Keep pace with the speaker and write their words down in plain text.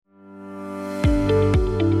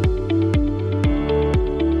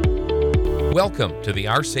Welcome to the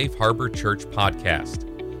Our Safe Harbor Church podcast.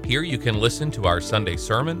 Here you can listen to our Sunday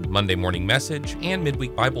sermon, Monday morning message, and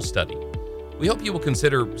midweek Bible study. We hope you will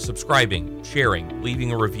consider subscribing, sharing,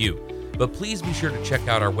 leaving a review, but please be sure to check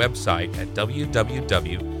out our website at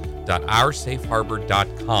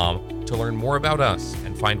www.oursafeharbor.com to learn more about us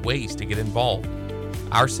and find ways to get involved.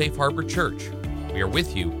 Our Safe Harbor Church, we are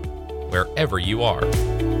with you wherever you are.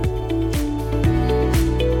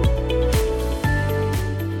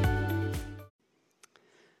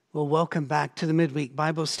 Well, welcome back to the Midweek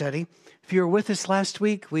Bible Study. If you were with us last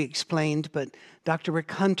week, we explained, but Dr.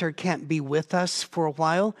 Rick Hunter can't be with us for a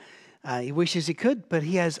while. He wishes he could, but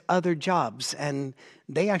he has other jobs, and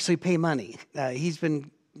they actually pay money. He's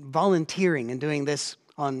been volunteering and doing this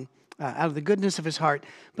out of the goodness of his heart,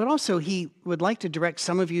 but also he would like to direct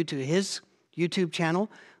some of you to his YouTube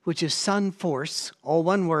channel, which is Sun Force, all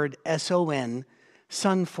one word, S-O-N,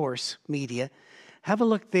 Sun Force Media. Have a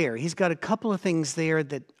look there. He's got a couple of things there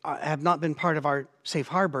that have not been part of our Safe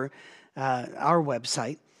Harbor, our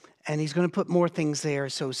website, and he's going to put more things there,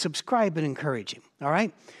 so subscribe and encourage him, all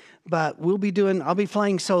right? But I'll be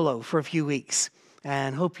flying solo for a few weeks,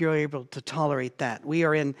 and hope you're able to tolerate that. We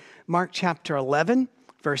are in Mark chapter 11,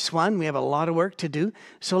 verse 1. We have a lot of work to do,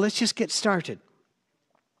 so let's just get started.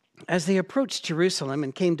 As they approached Jerusalem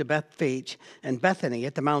and came to Bethphage and Bethany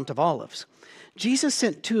at the Mount of Olives, Jesus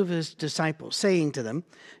sent two of his disciples, saying to them,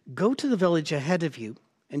 "Go to the village ahead of you,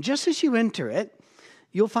 and just as you enter it,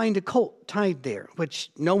 you'll find a colt tied there,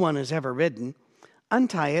 which no one has ever ridden.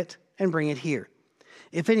 Untie it and bring it here.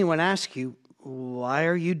 If anyone asks you, 'Why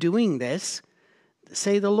are you doing this?'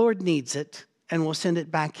 say the Lord needs it, and we'll send it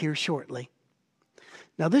back here shortly."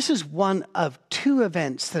 Now, this is one of two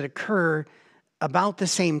events that occur about the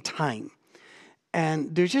same time.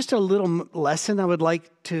 And there's just a little lesson I would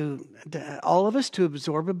like to all of us to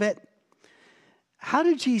absorb a bit. How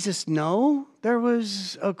did Jesus know there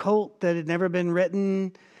was a colt that had never been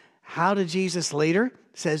ridden? How did Jesus later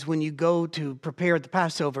says when you go to prepare the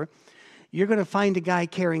Passover, you're going to find a guy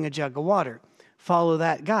carrying a jug of water. Follow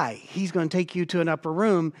that guy. He's going to take you to an upper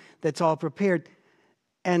room that's all prepared.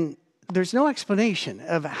 And there's no explanation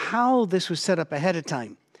of how this was set up ahead of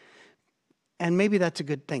time. And maybe that's a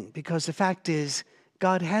good thing, because the fact is,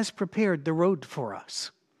 God has prepared the road for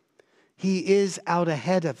us. He is out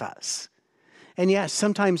ahead of us. And yes,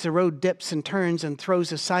 sometimes the road dips and turns and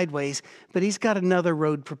throws us sideways, but he's got another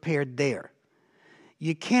road prepared there.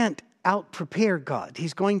 You can't out-prepare God.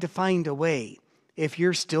 He's going to find a way, if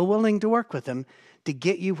you're still willing to work with him, to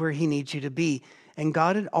get you where he needs you to be. And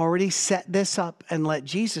God had already set this up and let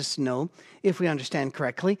Jesus know, if we understand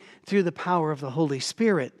correctly, through the power of the Holy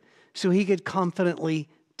Spirit, so he could confidently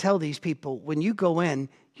tell these people, when you go in,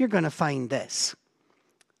 you're going to find this.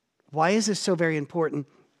 Why is this so very important?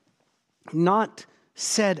 Not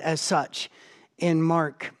said as such in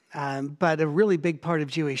Mark, but a really big part of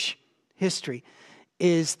Jewish history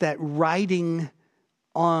is that riding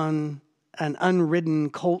on an unridden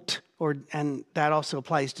colt, and that also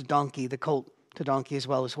applies to donkey, the colt to donkey as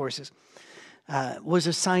well as horses, was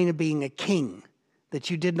a sign of being a king, that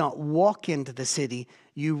you did not walk into the city,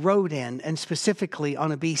 you rode in, and specifically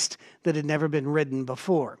on a beast that had never been ridden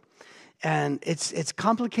before. And it's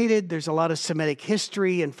complicated. There's a lot of Semitic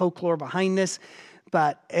history and folklore behind this,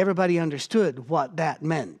 but everybody understood what that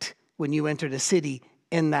meant when you entered a city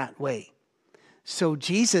in that way. So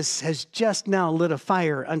Jesus has just now lit a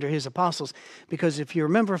fire under his apostles, because if you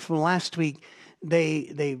remember from last week,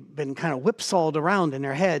 they've been kind of whipsawed around in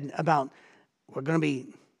their head about,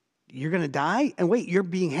 you're going to die? And wait, you're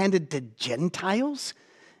being handed to Gentiles?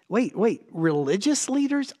 Wait, religious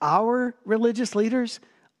leaders, our religious leaders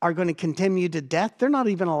are going to condemn you to death? They're not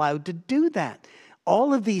even allowed to do that.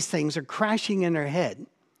 All of these things are crashing in their head.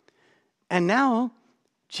 And now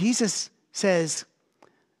Jesus says,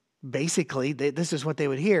 basically, this is what they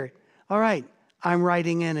would hear. All right, I'm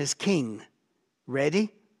riding in as king.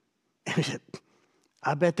 Ready?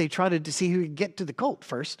 I bet they trotted to see who could get to the colt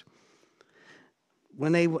first.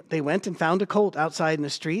 When they went and found a colt outside in the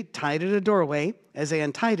street, tied it at a doorway. As they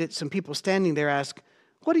untied it, some people standing there asked,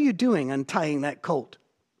 "What are you doing untying that colt?"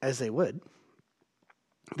 As they would.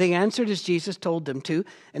 They answered as Jesus told them to,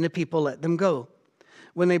 and the people let them go.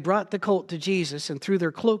 When they brought the colt to Jesus and threw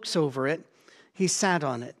their cloaks over it, he sat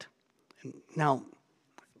on it. Now,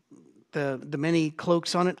 the many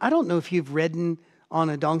cloaks on it, I don't know if you've ridden on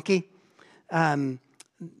a donkey.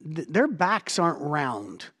 Their backs aren't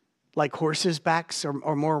round, like horses' backs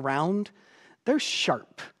are more round. They're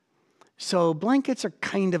sharp. So blankets are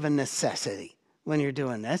kind of a necessity when you're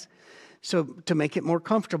doing this. So to make it more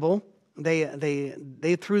comfortable,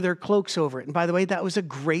 they threw their cloaks over it. And by the way, that was a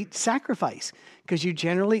great sacrifice because you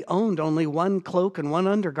generally owned only one cloak and one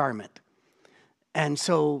undergarment. And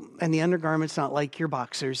the undergarment's not like your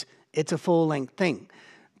boxers. It's a full-length thing.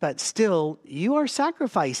 But still, you are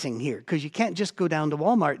sacrificing here because you can't just go down to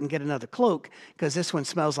Walmart and get another cloak because this one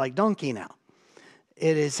smells like donkey now.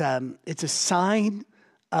 It's a sign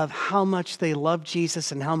of how much they loved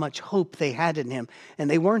Jesus and how much hope they had in him. And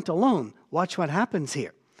they weren't alone. Watch what happens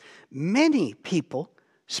here. Many people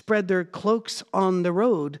spread their cloaks on the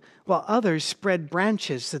road while others spread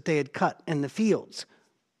branches that they had cut in the fields.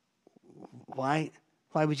 Why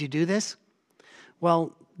would you do this?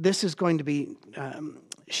 Well, this is going to be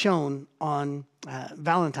shown on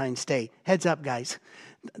Valentine's Day. Heads up, guys.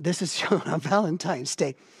 This is shown on Valentine's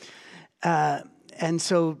Day. And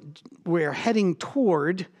so we're heading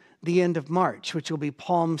toward the end of March, which will be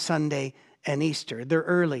Palm Sunday and Easter. They're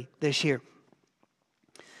early this year.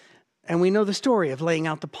 And we know the story of laying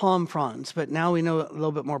out the palm fronds, but now we know a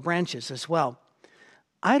little bit more branches as well.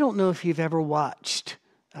 I don't know if you've ever watched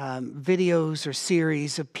videos or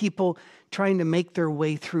series of people trying to make their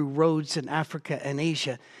way through roads in Africa and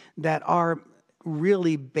Asia that are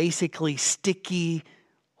really basically sticky,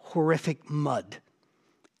 horrific mud.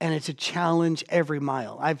 And it's a challenge every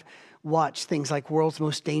mile. I've watched things like World's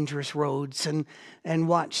Most Dangerous Roads and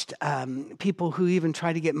watched people who even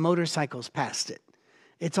try to get motorcycles past it.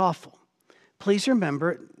 It's awful. Please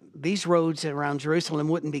remember, these roads around Jerusalem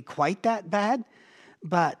wouldn't be quite that bad,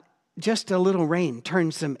 but just a little rain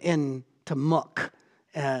turns them into muck.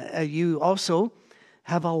 You also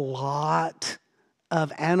have a lot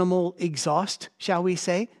of animal exhaust, shall we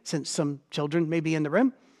say, since some children may be in the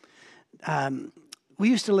room. We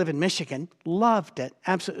used to live in Michigan, loved it,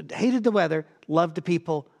 absolutely hated the weather, loved the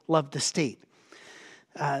people, loved the state.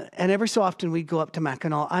 And every so often we'd go up to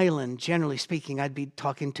Mackinac Island. Generally speaking, I'd be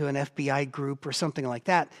talking to an FBI group or something like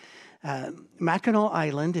that. Mackinac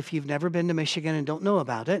Island, if you've never been to Michigan and don't know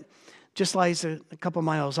about it, just lies a couple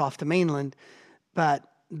miles off the mainland, but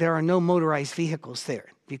there are no motorized vehicles there.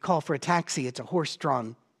 If you call for a taxi, it's a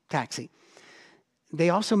horse-drawn taxi. They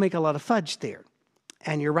also make a lot of fudge there,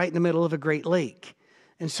 and you're right in the middle of a Great Lake.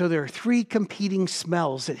 And so there are three competing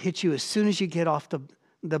smells that hit you as soon as you get off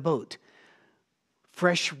the boat.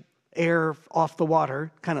 Fresh air off the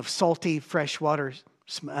water, kind of salty, fresh water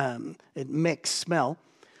mixed smell.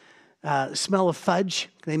 Smell of fudge.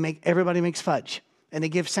 Everybody makes fudge. And they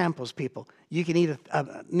give samples, people. You can eat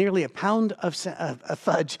nearly a pound of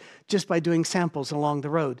fudge just by doing samples along the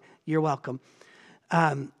road. You're welcome.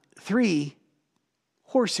 3,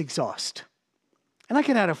 horse exhaust. And I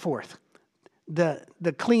can add a fourth.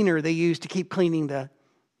 The cleaner they use to keep cleaning the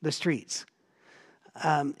streets.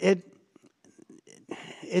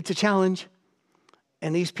 It's a challenge.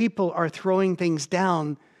 And these people are throwing things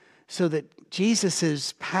down so that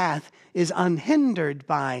Jesus' path is unhindered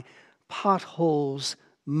by potholes,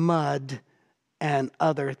 mud, and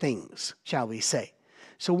other things, shall we say.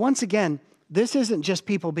 So once again, this isn't just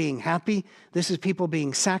people being happy. This is people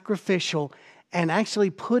being sacrificial and actually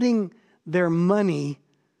putting their money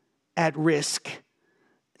at risk,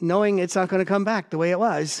 knowing it's not going to come back the way it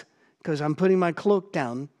was because I'm putting my cloak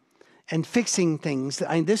down and fixing things.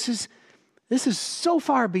 This is so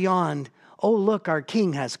far beyond, oh, look, our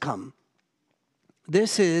king has come.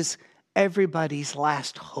 This is everybody's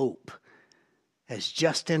last hope has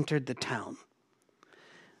just entered the town.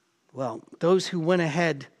 Well, those who went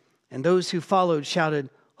ahead and those who followed shouted,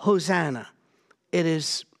 Hosanna. It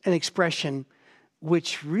is an expression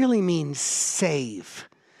which really means save.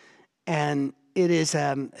 And it is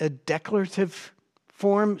a declarative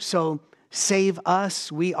form. So save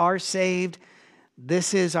us, we are saved.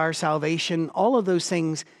 This is our salvation. All of those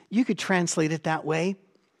things, you could translate it that way.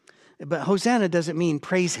 But Hosanna doesn't mean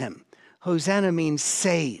praise him. Hosanna means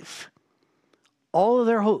save. All of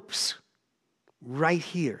their hopes right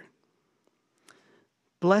here.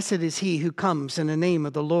 Blessed is he who comes in the name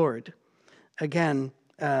of the Lord. Again,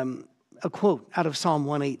 a quote out of Psalm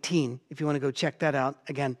 118, if you want to go check that out.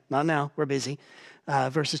 Again, not now, we're busy.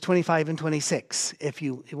 Verses 25 and 26, if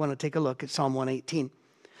you want to take a look at Psalm 118.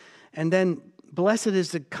 And then, blessed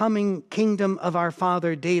is the coming kingdom of our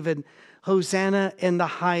father David. Hosanna in the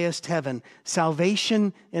highest heaven.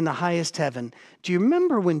 Salvation in the highest heaven. Do you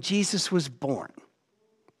remember when Jesus was born?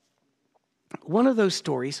 One of those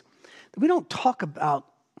stories that we don't talk about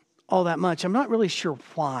all that much, I'm not really sure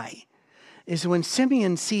why, is when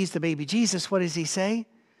Simeon sees the baby Jesus, what does he say?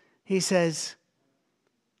 He says,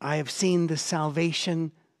 I have seen the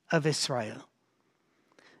salvation of Israel.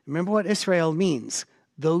 Remember what Israel means?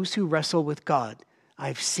 Those who wrestle with God.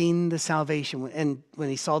 I've seen the salvation. And when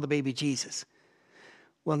he saw the baby Jesus.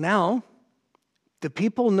 Well, now The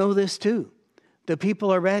people know this too. The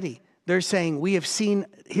people are ready. They're saying, we have seen,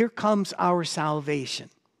 here comes our salvation.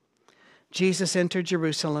 Jesus entered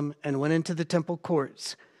Jerusalem and went into the temple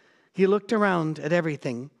courts. He looked around at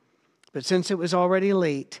everything, but since it was already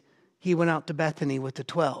late, he went out to Bethany with the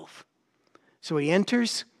 12. So he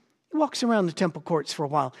enters, he walks around the temple courts for a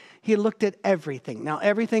while. He looked at everything. Now,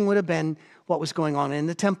 everything would have been what was going on in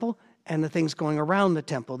the temple and the things going around the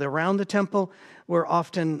temple. Around the temple were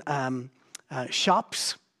often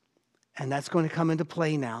shops, and that's going to come into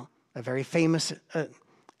play now. A very famous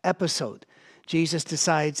episode. Jesus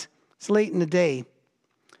decides, it's late in the day.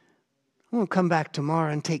 I'm going to come back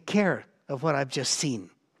tomorrow and take care of what I've just seen.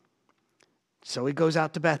 So he goes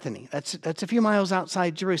out to Bethany. That's a few miles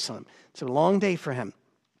outside Jerusalem. It's a long day for him.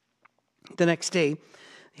 The next day,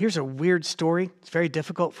 here's a weird story. It's very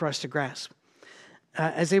difficult for us to grasp.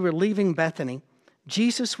 As they were leaving Bethany,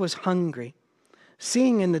 Jesus was hungry.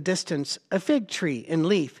 Seeing in the distance a fig tree in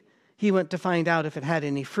leaf, he went to find out if it had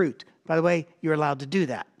any fruit. By the way, you're allowed to do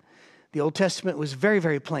that. The Old Testament was very,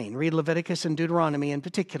 very plain. Read Leviticus and Deuteronomy in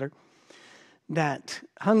particular, that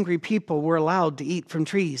hungry people were allowed to eat from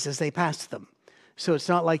trees as they passed them. So it's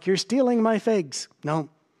not like you're stealing my figs. No,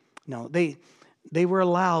 they were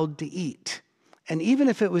allowed to eat. And even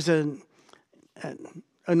if it was an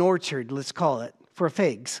orchard, let's call it, for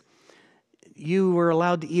figs, you were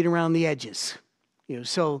allowed to eat around the edges.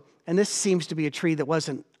 And this seems to be a tree that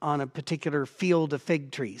wasn't on a particular field of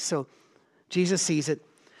fig trees. So Jesus sees it.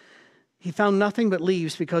 He found nothing but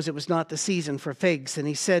leaves because it was not the season for figs. And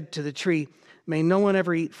he said to the tree, may no one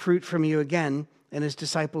ever eat fruit from you again. And his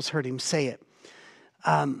disciples heard him say it.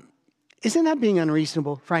 Isn't that being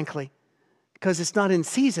unreasonable, frankly? Because it's not in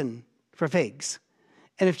season for figs.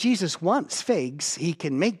 And if Jesus wants figs, he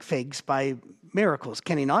can make figs by miracles,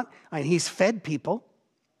 can he not? He's fed people.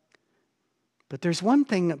 But there's one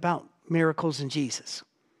thing about miracles in Jesus.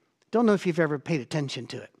 Don't know if you've ever paid attention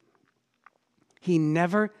to it. He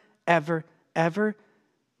never, ever, ever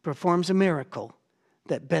performs a miracle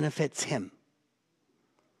that benefits him.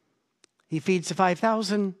 He feeds the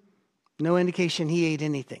 5,000, no indication he ate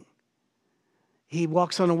anything. He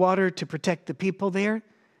walks on the water to protect the people there.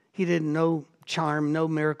 He did no charm, no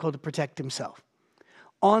miracle to protect himself.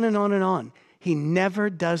 On and on and on. He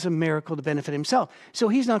never does a miracle to benefit himself. So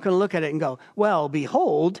he's not going to look at it and go, well,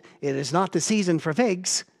 behold, it is not the season for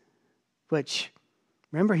figs. Which,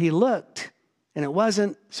 remember, he looked and it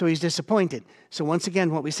wasn't, so he's disappointed. So once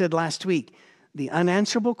again, what we said last week, the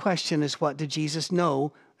unanswerable question is, what did Jesus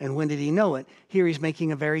know and when did he know it? Here he's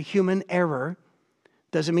making a very human error.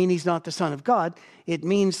 Doesn't mean he's not the Son of God. It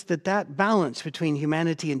means that balance between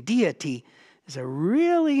humanity and deity is a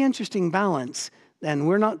really interesting balance. And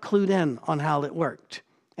we're not clued in on how it worked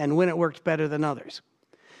and when it worked better than others.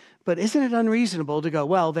 But isn't it unreasonable to go,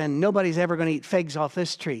 well, then nobody's ever going to eat figs off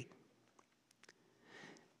this tree?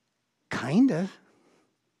 Kind of.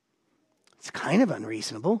 It's kind of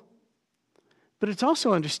unreasonable. But it's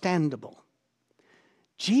also understandable.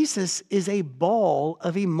 Jesus is a ball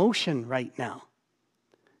of emotion right now.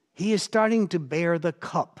 He is starting to bear the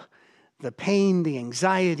cup, the pain, the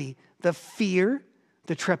anxiety, the fear,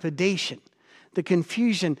 the trepidation, the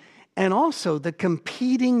confusion, and also the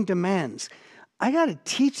competing demands. I got to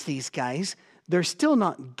teach these guys. They're still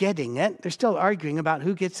not getting it. They're still arguing about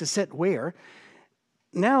who gets to sit where.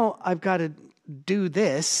 Now I've got to do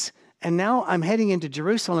this, and now I'm heading into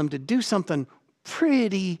Jerusalem to do something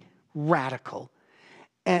pretty radical.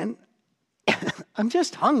 And I'm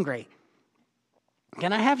just hungry.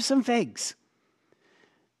 Can I have some figs?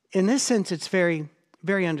 In this sense, it's very,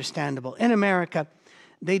 very understandable. In America,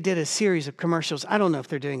 they did a series of commercials, I don't know if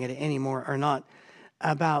they're doing it anymore or not,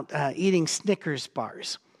 about eating Snickers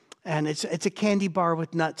bars. And it's a candy bar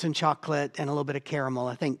with nuts and chocolate and a little bit of caramel,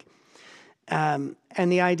 I think. And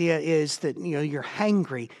the idea is that, you're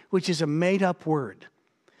hangry, which is a made-up word,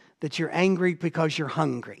 that you're angry because you're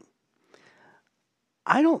hungry.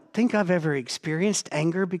 I don't think I've ever experienced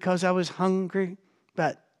anger because I was hungry,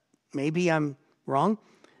 but maybe I'm wrong.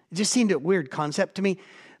 It just seemed a weird concept to me.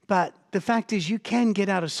 But the fact is, you can get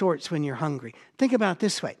out of sorts when you're hungry. Think about it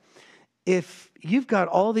this way. If you've got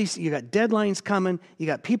all these, you got deadlines coming, you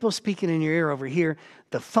got people speaking in your ear over here,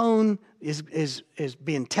 the phone is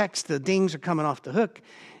being texted, the dings are coming off the hook,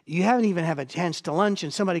 you haven't even had a chance to lunch,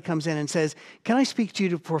 and somebody comes in and says, can I speak to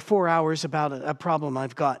you for 4 hours about a problem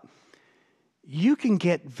I've got? You can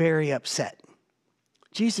get very upset.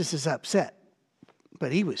 Jesus is upset,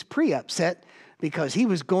 but he was pre-upset because he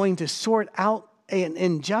was going to sort out an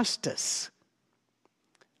injustice.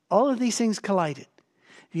 All of these things collided.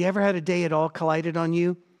 Have you ever had a day it all collided on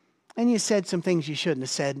you? And you said some things you shouldn't have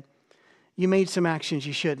said. You made some actions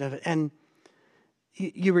you shouldn't have. And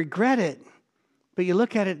You regret it, but you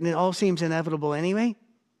look at it and it all seems inevitable anyway.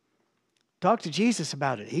 Talk to Jesus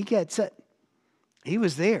about it. He gets it. He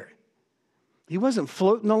was there. He wasn't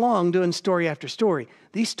floating along doing story after story.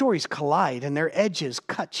 These stories collide and their edges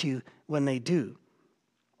cut you when they do.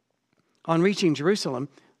 On reaching Jerusalem,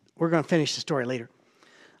 we're going to finish the story later.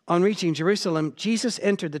 On reaching Jerusalem, Jesus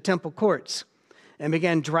entered the temple courts and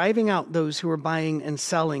began driving out those who were buying and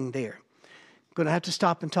selling there. I'm going to have to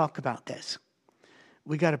stop and talk about this.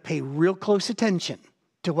 We got to pay real close attention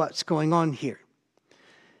to what's going on here.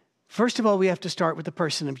 First of all, we have to start with the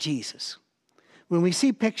person of Jesus. When we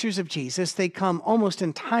see pictures of Jesus, they come almost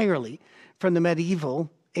entirely from the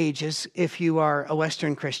medieval ages, if you are a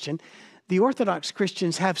Western Christian. The Orthodox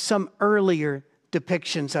Christians have some earlier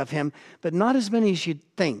depictions of him, but not as many as you'd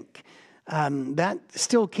think. That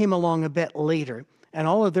still came along a bit later, and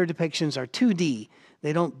all of their depictions are 2D.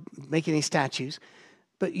 They don't make any statues.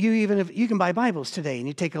 But you can buy Bibles today, and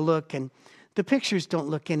you take a look, and the pictures don't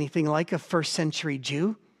look anything like a first century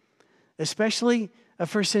Jew, especially a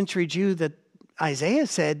first century Jew that Isaiah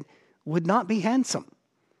said would not be handsome,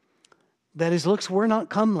 that his looks were not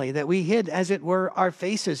comely, that we hid, as it were, our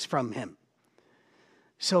faces from him.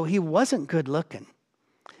 So he wasn't good looking.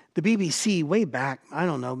 The BBC way back, I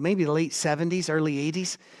don't know, maybe the late 70s, early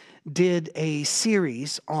 80s, did a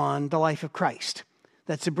series on the life of Christ.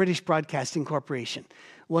 That's the British Broadcasting Corporation,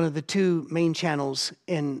 one of the two main channels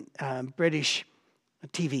in British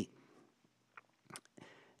TV.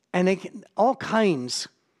 And all kinds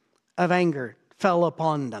of anger fell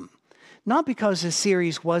upon them. Not because the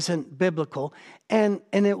series wasn't biblical, and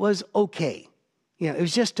it was okay. It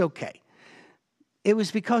was just okay. It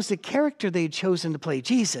was because the character they'd chosen to play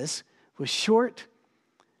Jesus was short,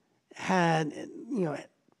 had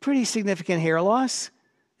pretty significant hair loss,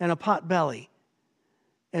 and a pot belly.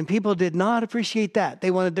 And people did not appreciate that. They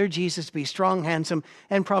wanted their Jesus to be strong, handsome,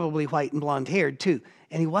 and probably white and blonde-haired too.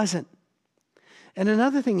 And he wasn't. And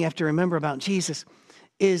another thing you have to remember about Jesus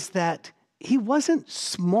is that he wasn't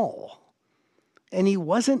small, and he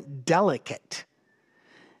wasn't delicate.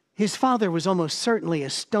 His father was almost certainly a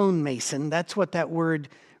stonemason. That's what that word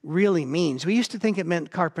really means. We used to think it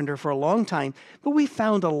meant carpenter for a long time, but we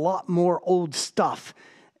found a lot more old stuff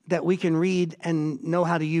that we can read and know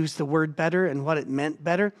how to use the word better and what it meant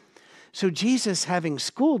better. So Jesus, having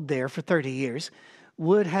schooled there for 30 years,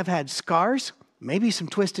 would have had scars, maybe some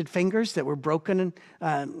twisted fingers that were broken,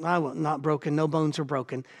 not broken, no bones were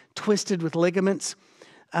broken, twisted with ligaments.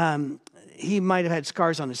 He might have had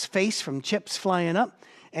scars on his face from chips flying up,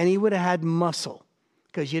 and he would have had muscle,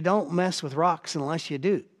 because you don't mess with rocks unless you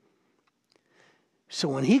do. So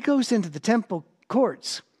when he goes into the temple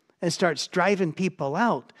courts and starts driving people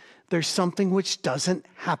out, there's something which doesn't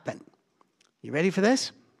happen. You ready for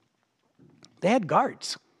this? They had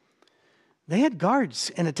guards. They had guards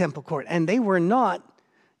in a temple court, and they were not,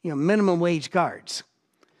 minimum wage guards.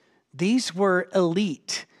 These were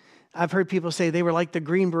elite. I've heard people say they were like the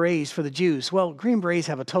Green Berets for the Jews. Well, Green Berets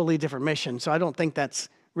have a totally different mission, so I don't think that's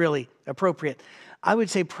really appropriate. I would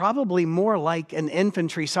say probably more like an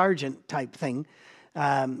infantry sergeant type thing,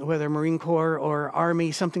 whether Marine Corps or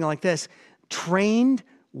Army, something like this. Trained,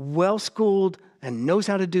 well-schooled, and knows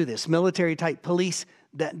how to do this. Military type police,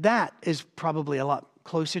 that is probably a lot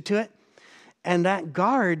closer to it. And that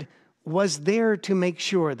guard was there to make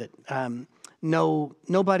sure that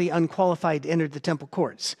nobody unqualified entered the temple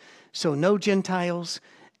courts. So no Gentiles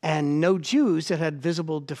and no Jews that had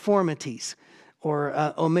visible deformities or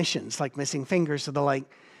omissions like missing fingers or the like.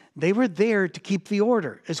 They were there to keep the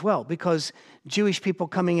order as well, because Jewish people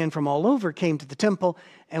coming in from all over came to the temple,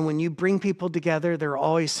 and when you bring people together, there's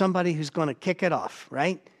always somebody who's going to kick it off,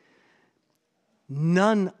 right?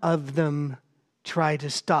 None of them tried to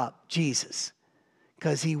stop Jesus,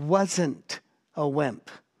 because he wasn't a wimp.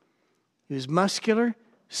 He was muscular,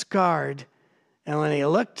 scarred, and when he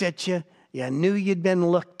looked at you, you knew you'd been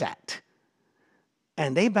looked at.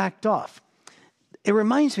 And they backed off. It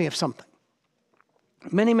reminds me of something.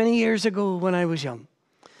 Many, many years ago when I was young,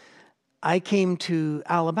 I came to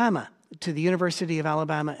Alabama, to the University of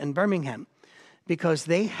Alabama in Birmingham, because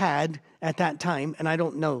they had, at that time, and I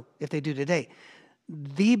don't know if they do today,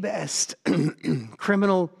 the best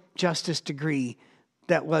criminal justice degree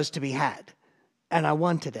that was to be had. And I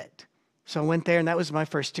wanted it. So I went there, and that was my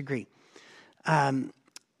first degree.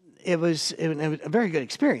 It was a very good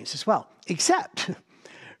experience as well, except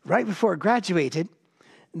right before I graduated,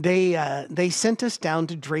 they sent us down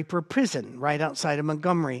to Draper Prison right outside of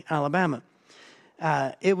Montgomery, Alabama.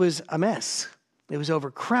 It was a mess. It was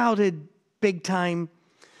overcrowded, big time,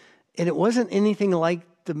 and it wasn't anything like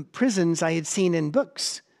the prisons I had seen in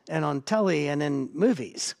books and on telly and in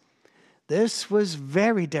movies. This was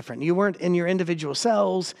very different. You weren't in your individual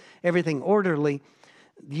cells, everything orderly.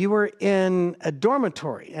 You were in a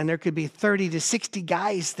dormitory, and there could be 30 to 60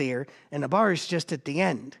 guys there, and the bar is just at the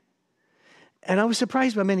end. And I was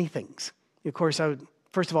surprised by many things. Of course, I was,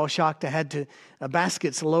 first of all, shocked. I had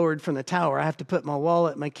baskets lowered from the tower. I have to put my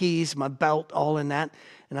wallet, my keys, my belt, all in that.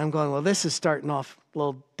 And I'm going, well, this is starting off a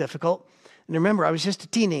little difficult. And remember, I was just a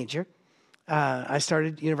teenager. I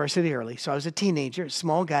started university early, so I was a teenager,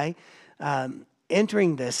 small guy.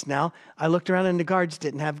 Entering this now, I looked around and the guards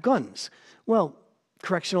didn't have guns. Well,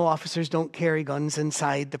 correctional officers don't carry guns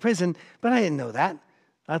inside the prison, but I didn't know that.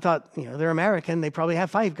 I thought, they're American. They probably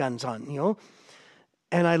have 5 guns on,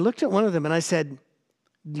 And I looked at one of them and I said,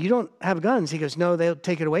 you don't have guns? He goes, no, they'll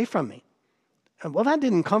take it away from me. Well, that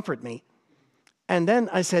didn't comfort me. And then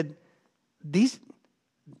I said, this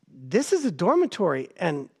is a dormitory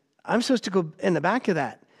and I'm supposed to go in the back of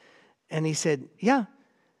that. And he said, yeah.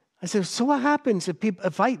 I said, so what happens if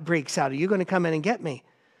a fight breaks out? Are you going to come in and get me?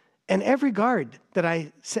 And every guard that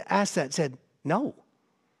I asked that said, no.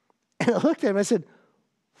 And I looked at him, I said,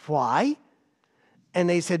 why? And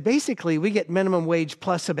they said, basically, we get minimum wage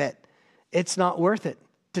plus a bit. It's not worth it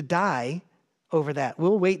to die over that.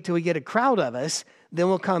 We'll wait till we get a crowd of us, then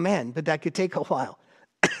we'll come in, but that could take a while.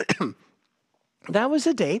 That was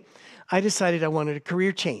the day I decided I wanted a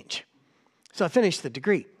career change. So I finished the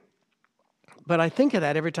degree. But I think of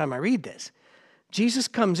that every time I read this. Jesus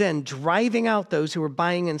comes in driving out those who were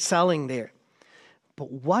buying and selling there.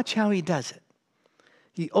 But watch how he does it.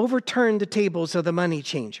 He overturned the tables of the money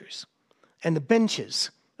changers and the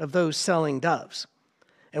benches of those selling doves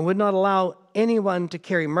and would not allow anyone to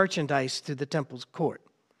carry merchandise through the temple's court.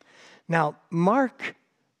 Now, Mark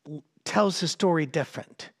tells the story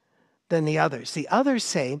different than the others. The others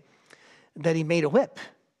say that he made a whip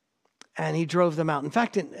and he drove them out. In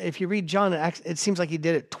fact, if you read John, it seems like he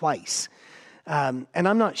did it twice. And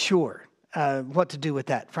I'm not sure what to do with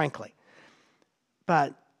that, frankly.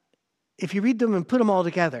 But if you read them and put them all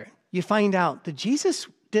together, you find out that Jesus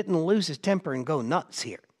didn't lose his temper and go nuts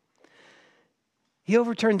here. He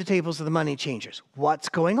overturned the tables of the money changers. What's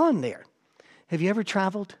going on there? Have you ever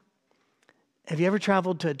traveled? Have you ever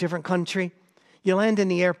traveled to a different country? You land in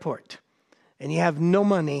the airport and you have no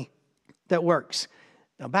money that works.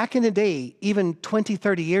 Now, back in the day, even 20,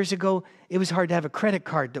 30 years ago, it was hard to have a credit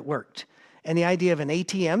card that worked. And the idea of an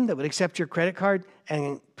ATM that would accept your credit card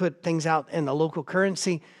and put things out in the local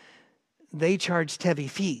currency, they charged heavy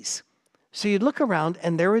fees. So you'd look around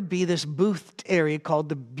and there would be this booth area called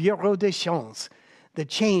the Bureau de Change, the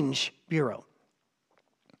change bureau.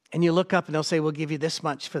 And you look up and they'll say, we'll give you this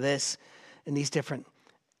much for this and these different.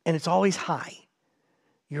 And it's always high.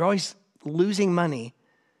 You're always losing money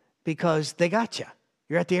because they got you.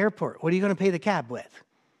 You're at the airport. What are you going to pay the cab with?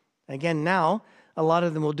 Again, now, a lot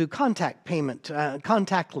of them will do contact payment,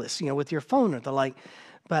 contactless, with your phone or the like.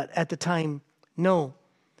 But at the time, no.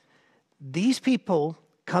 These people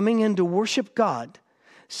coming in to worship God,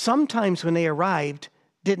 sometimes when they arrived,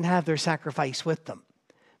 didn't have their sacrifice with them.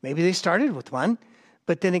 Maybe they started with one,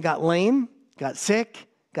 but then it got lame, got sick,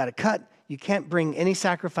 got a cut. You can't bring any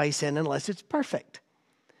sacrifice in unless it's perfect.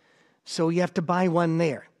 So you have to buy one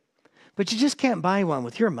there. But you just can't buy one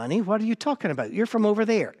with your money. What are you talking about? You're from over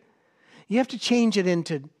there. You have to change it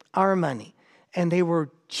into our money. And they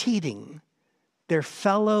were cheating their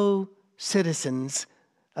fellow citizens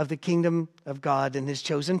of the kingdom of God and his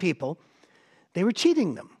chosen people. They were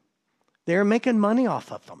cheating them. They were making money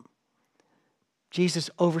off of them. Jesus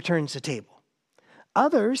overturns the table.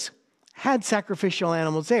 Others had sacrificial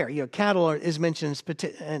animals there. Cattle is mentioned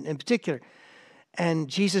in particular. And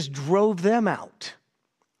Jesus drove them out.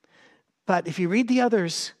 But if you read the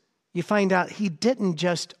others, you find out he didn't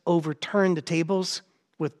just overturn the tables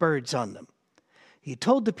with birds on them. He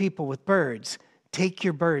told the people with birds, take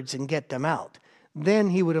your birds and get them out.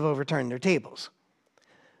 Then he would have overturned their tables.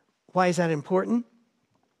 Why is that important?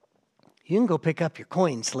 You can go pick up your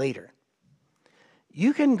coins later.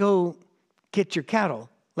 You can go get your cattle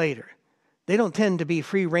later. They don't tend to be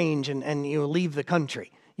free range and you leave the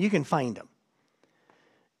country. You can find them.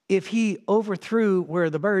 If he overthrew where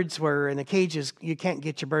the birds were in the cages, you can't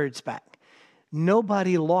get your birds back.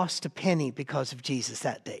 Nobody lost a penny because of Jesus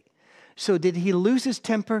that day. So did he lose his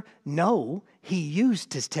temper? No, he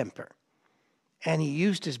used his temper. And he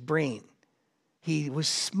used his brain. He was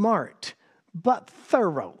smart, but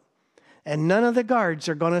thorough. And none of the guards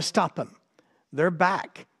are going to stop him. They're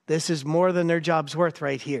back. This is more than their job's worth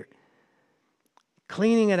right here.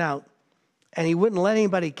 Cleaning it out. And he wouldn't let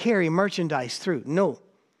anybody carry merchandise through. No.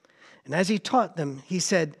 And as he taught them, he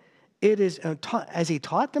said, as he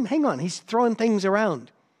taught them, hang on, he's throwing things around.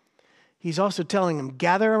 He's also telling them,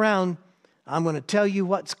 gather around, I'm going to tell you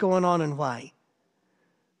what's going on and why.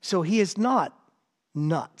 So he is not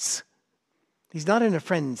nuts. He's not in a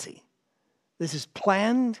frenzy. This is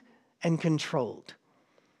planned and controlled.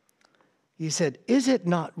 He said, is it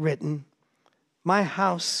not written, my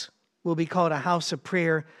house will be called a house of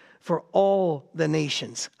prayer for all the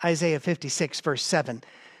nations? Isaiah 56, verse 7.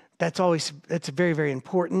 That's very, very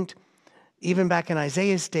important. Even back in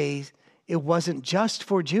Isaiah's days, it wasn't just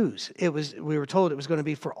for Jews. We were told it was going to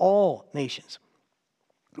be for all nations.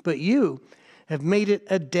 But you have made it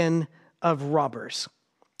a den of robbers.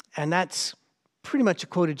 And that's pretty much a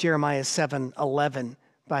quote of Jeremiah 7:11,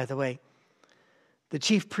 by the way. The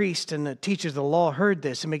chief priest and the teachers of the law heard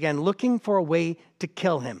this and began looking for a way to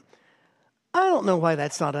kill him. I don't know why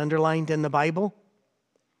that's not underlined in the Bible.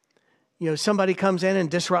 Somebody comes in and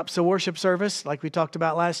disrupts the worship service, like we talked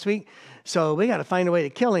about last week, so we got to find a way to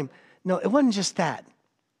kill him. No, it wasn't just that.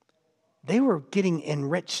 They were getting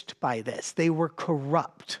enriched by this. They were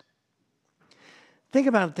corrupt. Think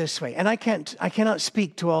about it this way, and I cannot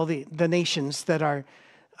speak to all the nations that are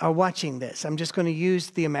watching this. I'm just going to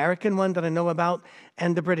use the American one that I know about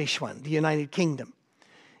and the British one, the United Kingdom.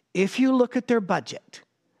 If you look at their budget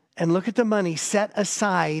and look at the money set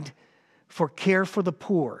aside for care for the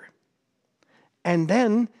poor, and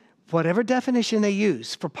then whatever definition they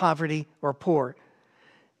use for poverty or poor,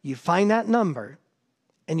 you find that number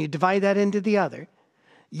and you divide that into the other,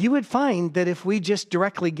 you would find that if we just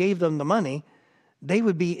directly gave them the money, they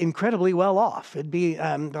would be incredibly well off. It'd be,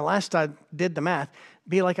 the last I did the math,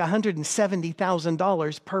 be like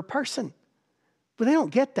 $170,000 per person. But they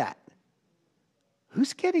don't get that.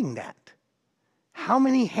 Who's getting that? How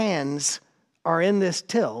many hands are in this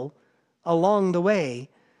till along the way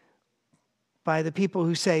by the people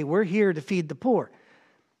who say, we're here to feed the poor?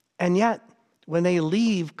 And yet, when they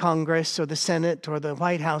leave Congress or the Senate or the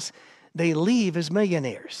White House, they leave as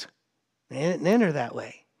millionaires. They didn't enter that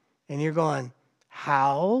way. And you're going,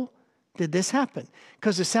 how did this happen?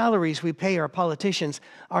 Because the salaries we pay our politicians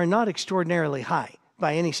are not extraordinarily high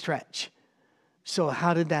by any stretch. So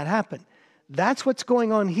how did that happen? That's what's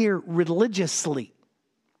going on here religiously.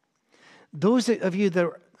 Those of you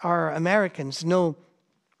that are Americans know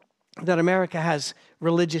that America has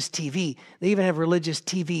religious TV. They even have religious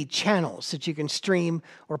TV channels that you can stream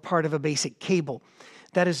or part of a basic cable.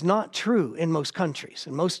 That is not true in most countries.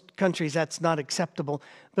 In most countries, that's not acceptable,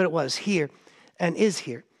 but it was here and is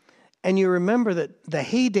here. And you remember that the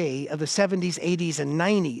heyday of the 70s, 80s, and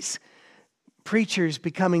 90s, preachers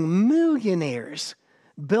becoming millionaires,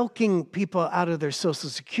 bilking people out of their Social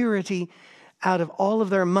Security, out of all of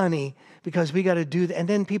their money, because we got to do that. And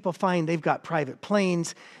then people find they've got private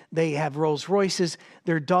planes, they have Rolls Royces,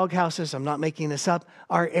 their dog houses, I'm not making this up,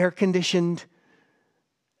 are air conditioned.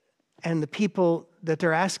 And the people that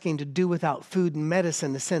they're asking to do without food and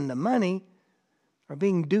medicine to send the money are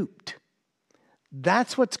being duped.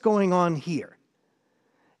 That's what's going on here.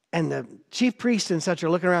 And the chief priests and such are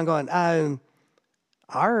looking around going,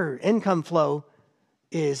 our income flow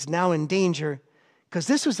is now in danger, because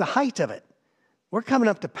this was the height of it. We're coming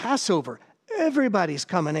up to Passover. Everybody's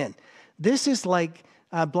coming in. This is like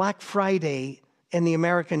Black Friday in the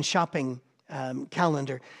American shopping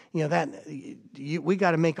calendar. We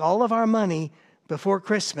got to make all of our money before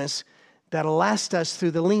Christmas that'll last us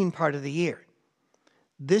through the lean part of the year.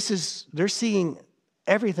 They're seeing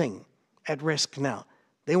everything at risk now.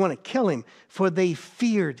 They want to kill him, for they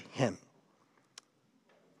feared him.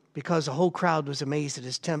 Because the whole crowd was amazed at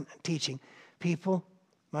his teaching. People,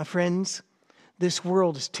 my friends, this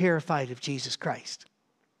world is terrified of Jesus Christ.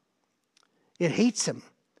 It hates him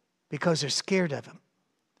because they're scared of him.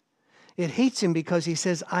 It hates him because he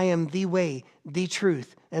says, I am the way, the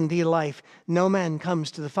truth, and the life. No man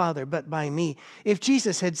comes to the Father but by me. If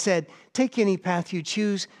Jesus had said, take any path you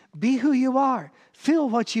choose, be who you are, feel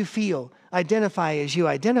what you feel, identify as you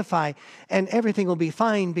identify, and everything will be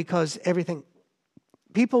fine, because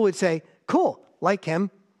people would say, cool, like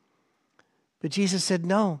him. But Jesus said,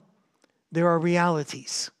 no, there are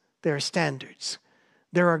realities, there are standards,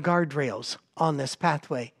 there are guardrails on this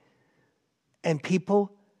pathway. And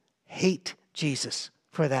people hate Jesus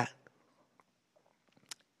for that.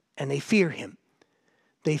 And they fear him.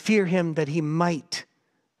 They fear him that he might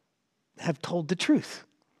have told the truth.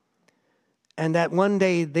 And that one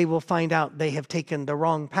day they will find out they have taken the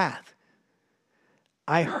wrong path.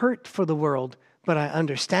 I hurt for the world, but I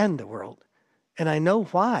understand the world. And I know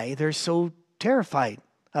why they're so terrified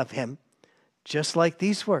of him, just like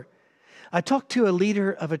these were. I talked to a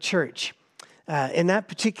leader of a church. In that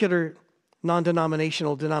particular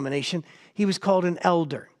non-denominational denomination, he was called an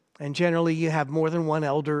elder. And generally you have more than one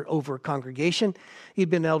elder over a congregation. He'd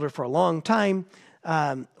been an elder for a long time.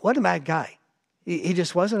 What a bad guy. He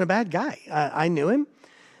just wasn't a bad guy. I knew him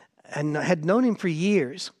and had known him for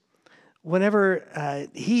years. Whenever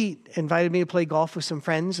he invited me to play golf with some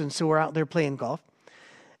friends, and so we're out there playing golf.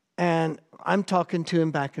 And I'm talking to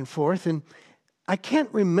him back and forth, and I can't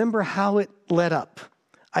remember how it led up,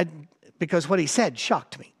 because what he said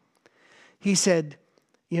shocked me. He said,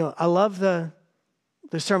 I love the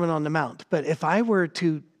Sermon on the Mount, but if I were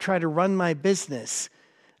to try to run my business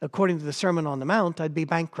according to the Sermon on the Mount, I'd be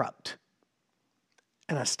bankrupt.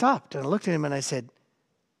 And I stopped and I looked at him and I said,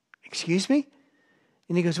 excuse me?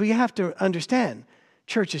 And he goes, well, you have to understand,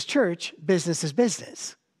 church is church, business is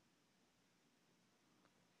business.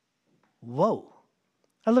 Whoa.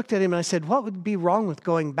 I looked at him and I said, what would be wrong with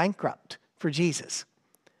going bankrupt for Jesus?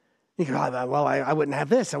 He goes, well, I wouldn't have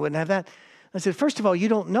this, I wouldn't have that. I said, first of all, you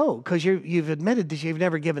don't know because you've admitted that you've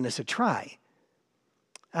never given this a try.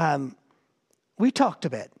 We talked a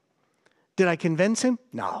bit. Did I convince him?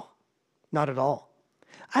 No, not at all.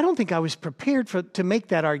 I don't think I was prepared to make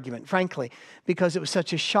that argument, frankly, because it was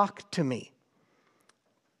such a shock to me.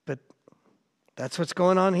 But that's what's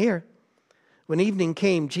going on here. When evening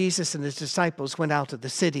came, Jesus and his disciples went out of the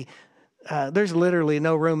city. There's literally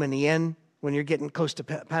no room in the inn when you're getting close to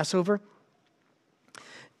Passover.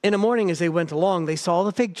 In the morning, as they went along, they saw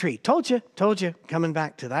the fig tree. Told you, coming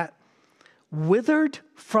back to that. Withered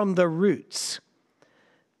from the roots.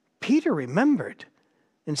 Peter remembered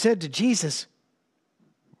and said to Jesus,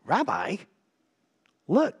 Rabbi,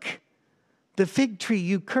 look, the fig tree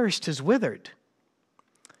you cursed is withered.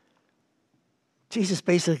 Jesus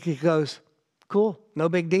basically goes, cool, no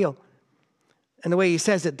big deal. And the way he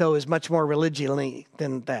says it, though, is much more religiously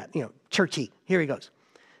than that, churchy. Here he goes.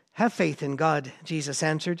 Have faith in God, Jesus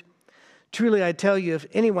answered. Truly, I tell you, if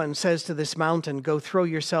anyone says to this mountain, go throw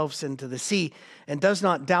yourselves into the sea, and does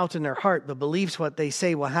not doubt in their heart, but believes what they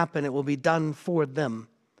say will happen, it will be done for them.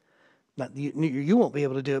 Not, you won't be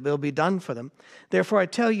able to do it, but it'll be done for them. Therefore, I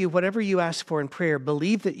tell you, whatever you ask for in prayer,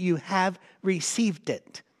 believe that you have received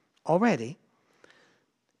it already,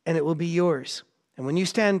 and it will be yours. And when you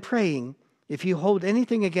stand praying, if you hold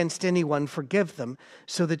anything against anyone, forgive them,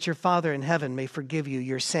 so that your Father in heaven may forgive you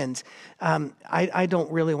your sins. I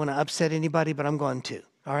don't really want to upset anybody, but I'm going to,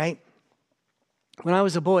 all right? When I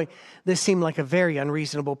was a boy, this seemed like a very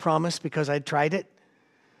unreasonable promise because I'd tried it.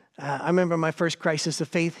 I remember my first crisis of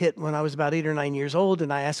faith hit when I was about 8 or 9 years old,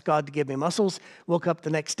 and I asked God to give me muscles. Woke up the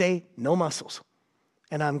next day, no muscles.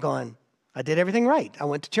 And I'm going, I did everything right. I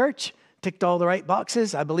went to church, ticked all the right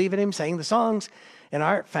boxes. I believe in him, sang the songs. In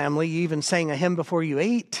our family, you even sang a hymn before you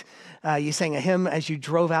ate. You sang a hymn as you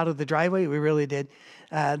drove out of the driveway. We really did.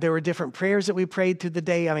 There were different prayers that we prayed through the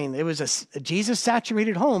day. I mean, it was a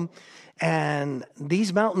Jesus-saturated home, and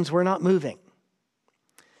these mountains were not moving.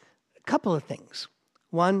 A couple of things.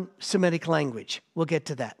 One, Semitic language. We'll get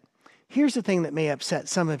to that. Here's the thing that may upset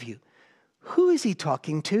some of you. Who is he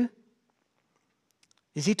talking to?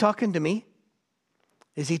 Is he talking to me?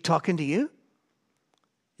 Is he talking to you?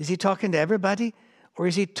 Is he talking to everybody? Or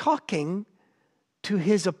is he talking to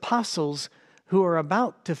his apostles who are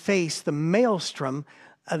about to face the maelstrom,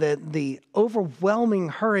 the overwhelming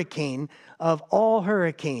hurricane of all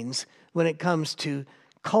hurricanes when it comes to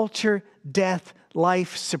culture, death,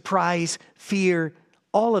 life, surprise, fear,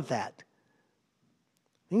 all of that?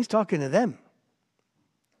 He's talking to them.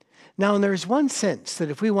 Now, and there's one sense that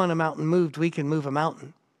if we want a mountain moved, we can move a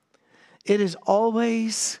mountain. It has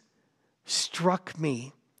always struck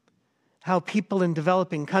me how people in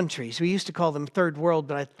developing countries, we used to call them third world,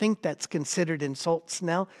 but I think that's considered insults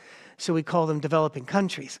now, so we call them developing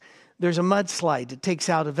countries. There's a mudslide that takes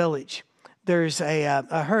out a village. There's a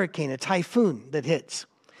hurricane, a typhoon that hits.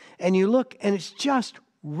 And you look, and it's just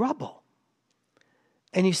rubble.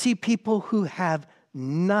 And you see people who have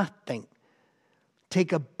nothing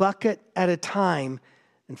take a bucket at a time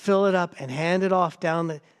and fill it up and hand it off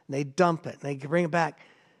down, and they dump it, and they bring it back.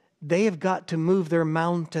 They have got to move their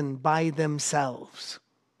mountain by themselves,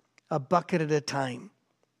 a bucket at a time.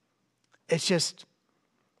 It's just,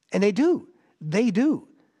 and they do.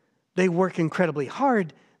 They work incredibly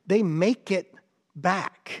hard. They make it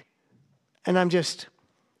back. And I'm just,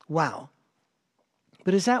 wow.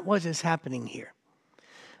 But is that what is happening here?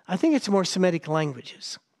 I think it's more Semitic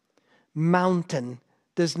languages. Mountain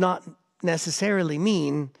does not necessarily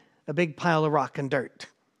mean a big pile of rock and dirt.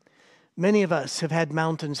 Many of us have had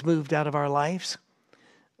mountains moved out of our lives.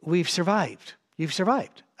 We've survived. You've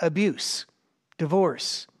survived. Abuse,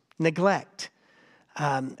 divorce, neglect,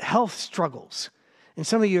 health struggles. And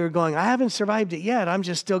some of you are going, I haven't survived it yet. I'm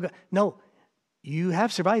just still... No, you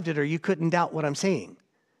have survived it, or you couldn't doubt what I'm saying.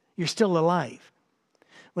 You're still alive.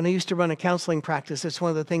 When I used to run a counseling practice, it's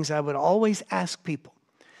one of the things I would always ask people.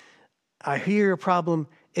 I hear a problem.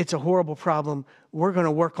 It's a horrible problem. We're going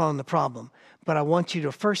to work on the problem. But I want you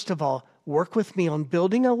to, first of all, work with me on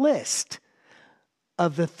building a list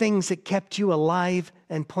of the things that kept you alive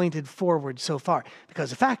and pointed forward so far. Because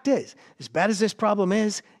the fact is, as bad as this problem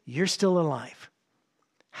is, you're still alive.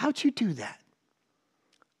 How'd you do that?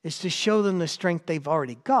 It's to show them the strength they've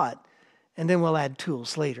already got, and then we'll add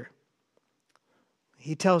tools later.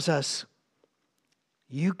 He tells us,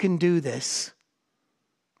 you can do this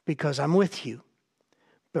because I'm with you.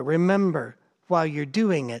 But remember, while you're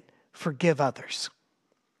doing it, forgive others.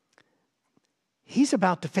 He's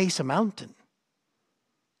about to face a mountain.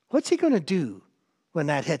 What's he going to do when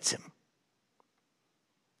that hits him?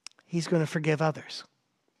 He's going to forgive others.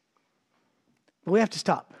 But we have to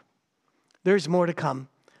stop. There's more to come.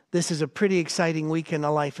 This is a pretty exciting week in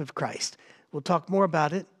the life of Christ. We'll talk more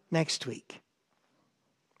about it next week.